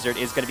check on the Blizzard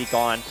is going to be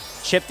gone.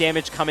 Chip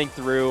damage coming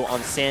through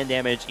on sand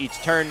damage each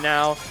turn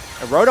now.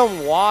 And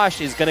Rotom Wash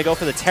is going to go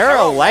for the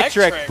Terra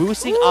Electric,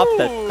 boosting up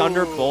the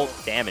Thunderbolt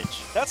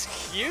damage.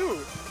 That's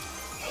cute.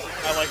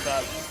 I like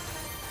that.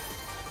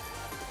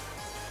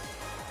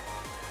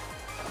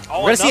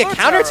 We're going to see a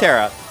counter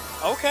Terra.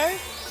 Okay.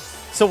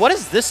 So what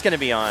is this going to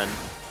be on?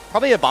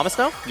 Probably Obama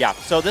Snow? Yeah.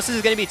 So this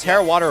is going to be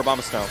Terra Water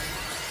Obama Snow.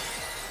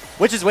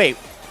 Which is, wait.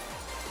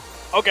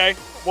 Okay.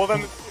 Well,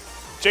 then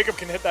Jacob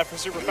can hit that for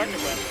super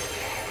effective then.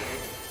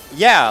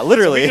 Yeah,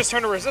 literally. So we just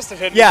turn a resistant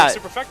hit yeah. into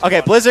super effective. Okay,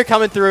 one. Blizzard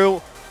coming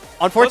through.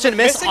 Unfortunate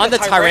miss on the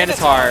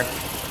Tyranitar.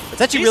 It's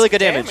actually really good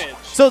damage.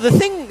 So the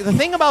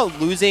thing about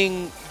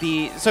losing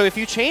so if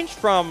you change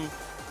from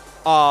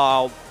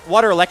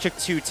Water Electric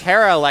to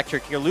Terra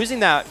Electric, you're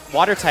losing that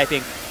water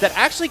typing. That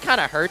actually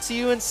kind of hurts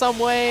you in some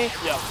way.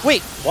 Yeah.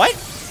 Wait, what?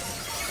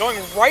 Going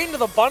right into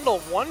the bundle,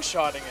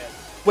 one-shotting it.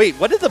 Wait,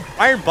 what did the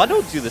Iron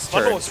Bundle do this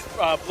turn? Bundle was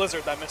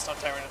Blizzard that missed on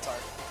Tyranitar.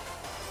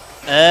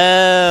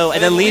 Oh,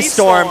 and then Leaf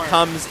Storm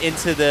comes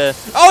into the...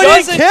 Oh, it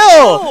doesn't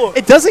kill!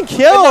 It doesn't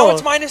kill!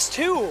 And now it's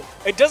 -2.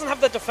 It doesn't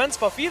have that defense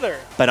buff either.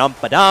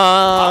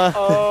 Ba-dum-ba-da.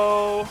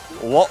 Uh-oh.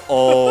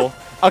 Whoa-oh.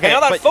 Okay,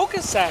 and now that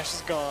Focus Sash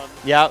is gone.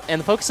 Yeah,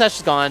 and the Focus Sash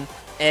is gone.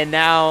 And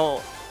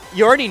now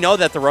you already know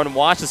that the Rotom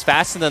Wash is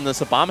faster than this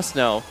Obama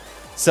Snow.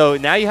 So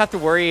now you have to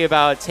worry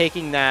about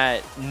taking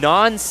that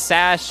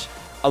non-Sash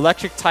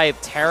Electric-type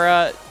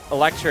Terra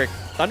Electric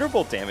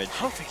Thunderbolt damage.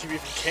 I don't think you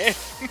even can.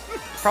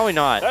 Probably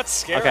not. That's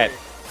scary. Okay.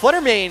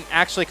 Flutter Mane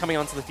actually coming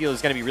onto the field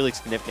is going to be really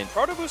significant.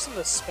 Proto Boost in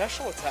the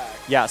special attack.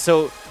 Yeah,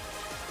 so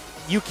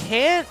you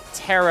can't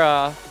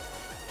Terra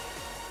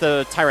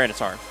the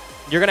Tyranitar.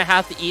 You're going to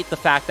have to eat the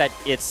fact that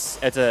it's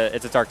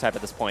a dark type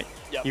at this point.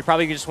 Yep. You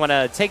probably just want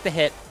to take the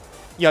hit.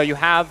 You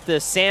have the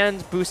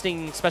sand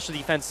boosting special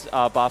defense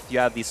buff. You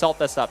have the Salt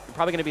Vest up. You're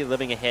probably going to be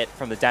living a hit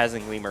from the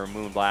Dazzling Gleam or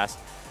Moonblast.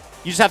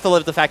 You just have to live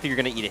with the fact that you're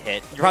going to eat a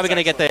hit. You're probably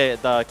going to get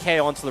the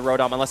KO onto the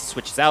Rotom unless it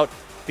switches out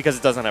because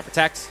it doesn't have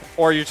Protect,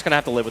 or you're just going to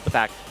have to live with the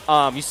fact.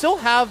 You still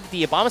have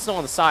the Obama Snow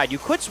on the side. You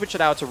could switch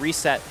it out to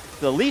reset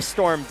the Leaf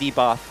Storm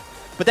debuff,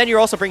 but then you're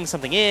also bringing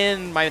something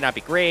in. Might not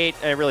be great.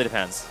 It really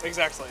depends.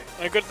 Exactly.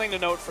 And a good thing to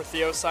note for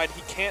Theo's side,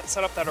 he can't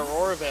set up that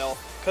Aurora Veil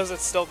because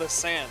it's still this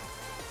sand.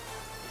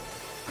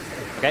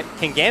 Okay,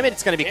 King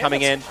Gambit's going to be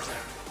coming in.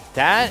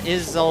 That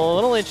is a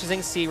little interesting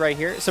to see right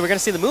here. So we're going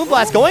to see the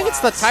Moonblast going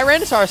into the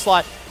Tyranitar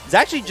slot. It's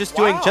actually just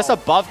doing just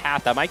above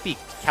half. That might be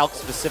calc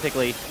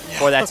specifically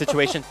for that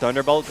situation.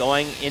 Thunderbolt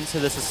going into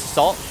this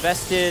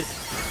Assault-vested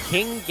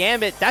King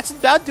Gambit. That's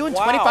about doing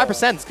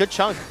 25%. It's a good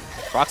chunk.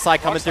 Rock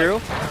Slide coming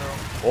through.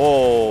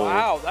 Oh.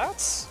 Wow,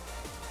 that's...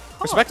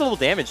 Respectable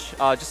damage.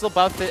 Just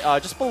below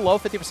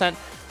 50%.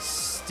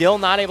 Still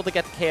not able to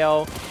get the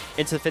KO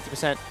into the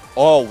 50%.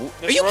 Oh,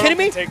 are you kidding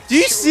me? Do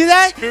you see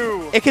that?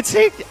 It could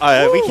take...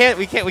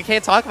 we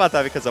can't talk about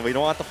that because we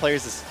don't want the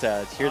players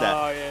to hear that.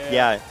 Oh,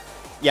 yeah.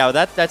 Yeah,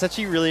 that's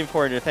actually really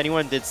important. If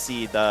anyone did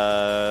see,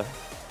 the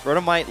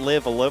Rotom might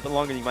live a little bit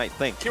longer than you might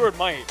think. Keyword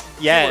might.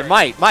 Yeah,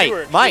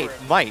 Keyword. it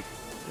might.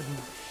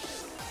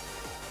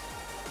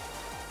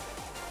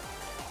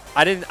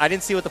 I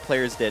didn't see what the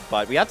players did,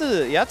 but you have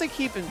to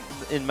keep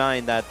in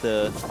mind that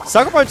the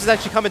Sucker Punch is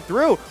actually coming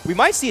through. We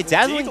might see a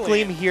Dazzling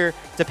Gleam here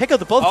to pick up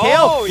the both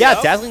KO. Yeah,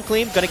 yep. Dazzling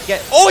Gleam gonna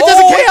get. Oh, it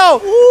doesn't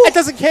KO. Ooh. It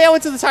doesn't KO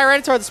into the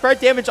Tyranitar. The spread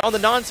damage on the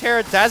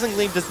non-Terra. Dazzling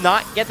Gleam does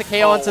not get the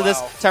KO onto this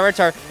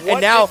Tyranitar. What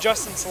and now did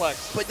Justin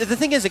select? But the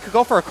thing is, it could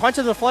go for a crunch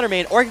into the Flutter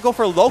Mane, or it could go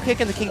for a low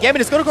kick into King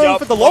Gambit. It's gonna go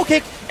for the low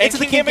kick into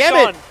the King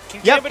Gambit.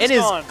 Yep, it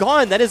is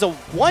gone. That is a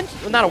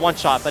not a one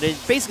shot, but it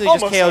basically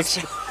almost just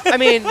KOs. I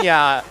mean,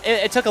 yeah,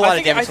 it took a lot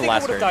of damage to the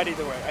last turn. I think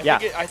it would have died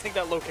either way. I think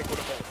that low kick would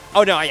have hit.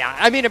 Oh, no, yeah.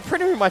 I mean,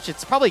 pretty much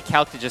it's probably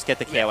calc to just get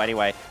the KO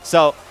anyway.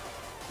 So,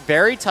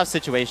 very tough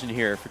situation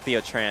here for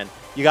Theo Tran.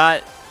 You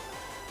got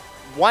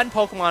one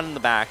Pokemon in the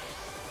back.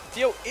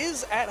 Theo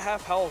is at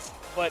half health,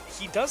 but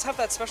he does have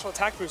that special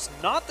attack boost,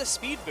 not the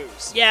speed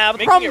boost. Yeah, but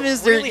the problem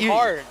is really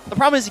hard. The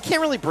problem is you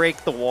can't really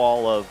break the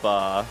wall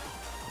of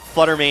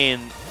Flutter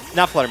Mane,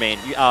 not Flutter Mane,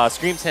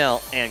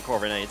 Screamtail and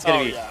Corviknight. It's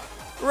going to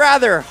be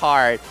rather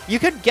hard. You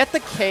could get the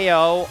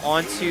KO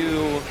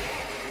onto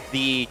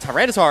the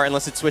Tyranitar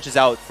unless it switches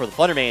out for the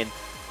Flutter Mane.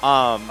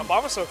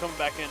 Abomasnow coming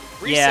back in,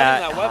 resetting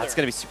that weather. It's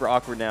going to be super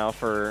awkward now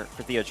for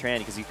Theo Tran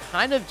because you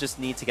kind of just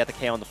need to get the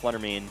KO on the Flutter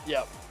Mane.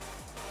 Yep.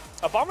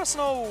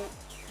 Abomasnow,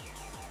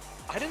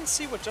 I didn't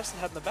see what Justin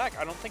had in the back.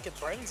 I don't think it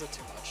threatens it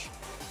too much.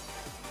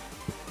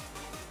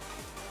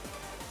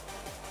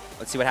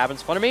 Let's see what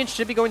happens. Flutter Mane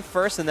should be going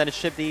first, and then it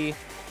should be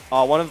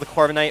one of the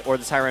Corviknight or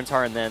the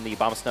Tyranitar, and then the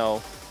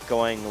Abomasnow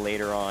going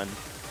later on.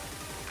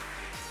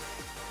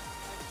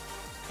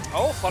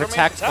 Oh, Flutter Mane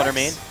protects. Flutter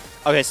Mane.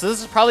 Okay, so this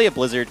is probably a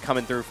Blizzard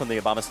coming through from the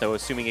Abomasnow,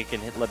 assuming it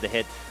can live the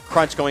hit.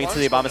 Crunch going into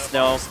the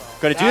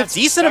Abomasnow. Going to do a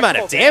decent amount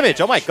of damage.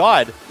 Oh my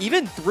god.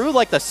 Even through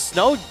like the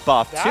snow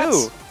buff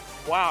too.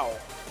 Wow.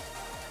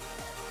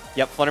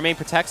 Yep, Flutter Mane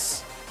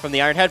protects from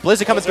the Iron Head.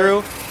 Blizzard coming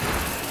through.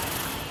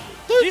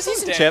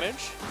 Decent chip.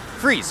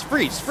 Freeze,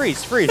 freeze,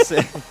 freeze, freeze.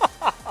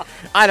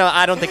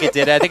 I don't think it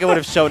did. I think it would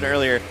have shown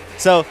earlier.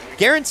 So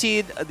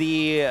guaranteed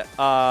the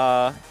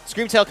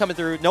Screamtail coming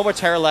through. No more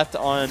Terra left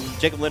on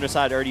Jacob Linder's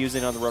side. Already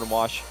using it on the Rotom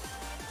Wash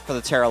for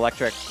the Terra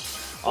Electric.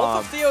 Both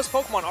of Theo's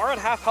Pokemon are at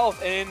half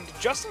health, and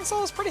Justin still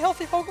has pretty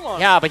healthy Pokemon.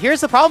 Yeah, but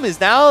here's the problem: is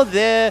now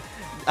the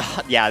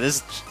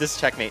this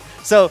checkmate.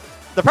 So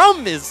the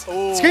problem is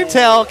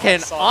Screamtail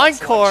can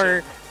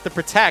encore the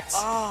Protect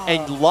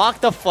and lock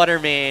the Flutter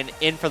Mane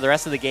in for the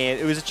rest of the game.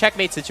 It was a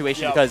checkmate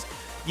situation because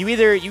you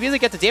either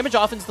get the damage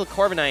off into the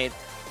Corviknight,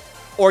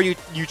 or you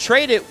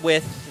trade it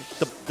with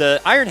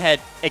the Iron Head.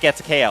 It gets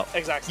a KO.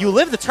 Exactly. You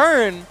live the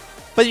turn,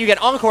 but you get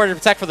Encore to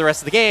protect for the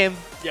rest of the game,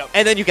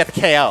 and then you get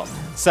the KO.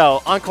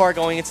 So Encore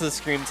going into the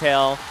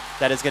Screamtail.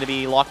 That is going to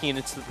be locking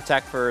into the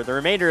Protect for the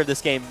remainder of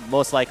this game,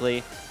 most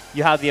likely.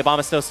 You have the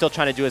Abomasnow still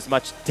trying to do as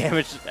much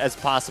damage as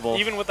possible.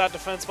 Even with that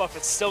defense buff,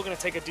 it's still going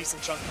to take a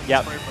decent chunk from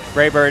this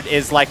Braybird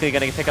is likely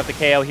going to pick up the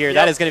KO here.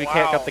 That is going to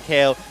pick up the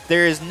KO.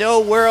 There is no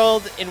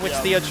world in which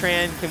Theo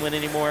Tran can win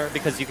anymore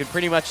because you can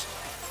pretty much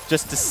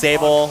just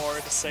disable.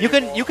 You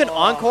can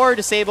Encore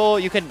disable.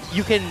 You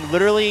can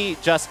literally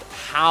just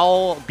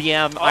howl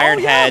BM Iron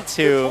Head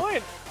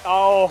to.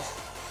 Oh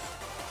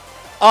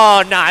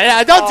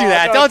no! Don't do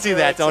that! Don't do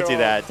that! Don't do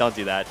that! Don't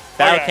do that!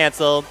 Battle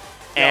canceled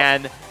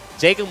and.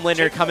 Jacob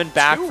Linder coming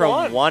back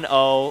from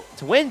 1-0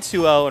 to win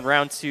 2-0 in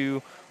round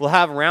 2. We'll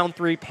have round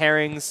 3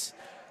 pairings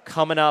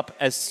coming up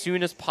as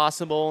soon as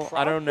possible.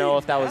 I don't know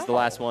if that was the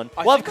last one.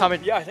 We'll have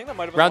I think that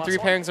might have been round 3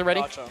 pairings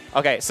already. Gotcha.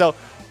 Okay, so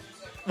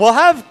we'll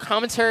have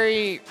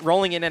commentary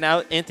rolling in and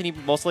out. Anthony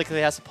most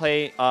likely has to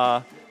play.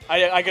 I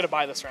gotta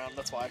buy this round.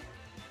 That's why.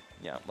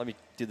 Yeah, let me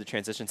do the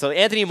transition. So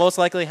Anthony most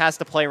likely has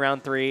to play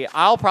round 3.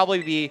 I'll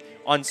probably be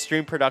on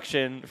stream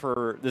production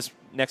for this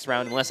next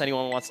round unless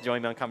anyone wants to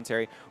join me on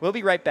commentary. We'll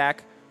be right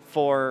back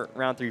for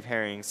round 3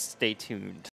 pairings. Stay tuned.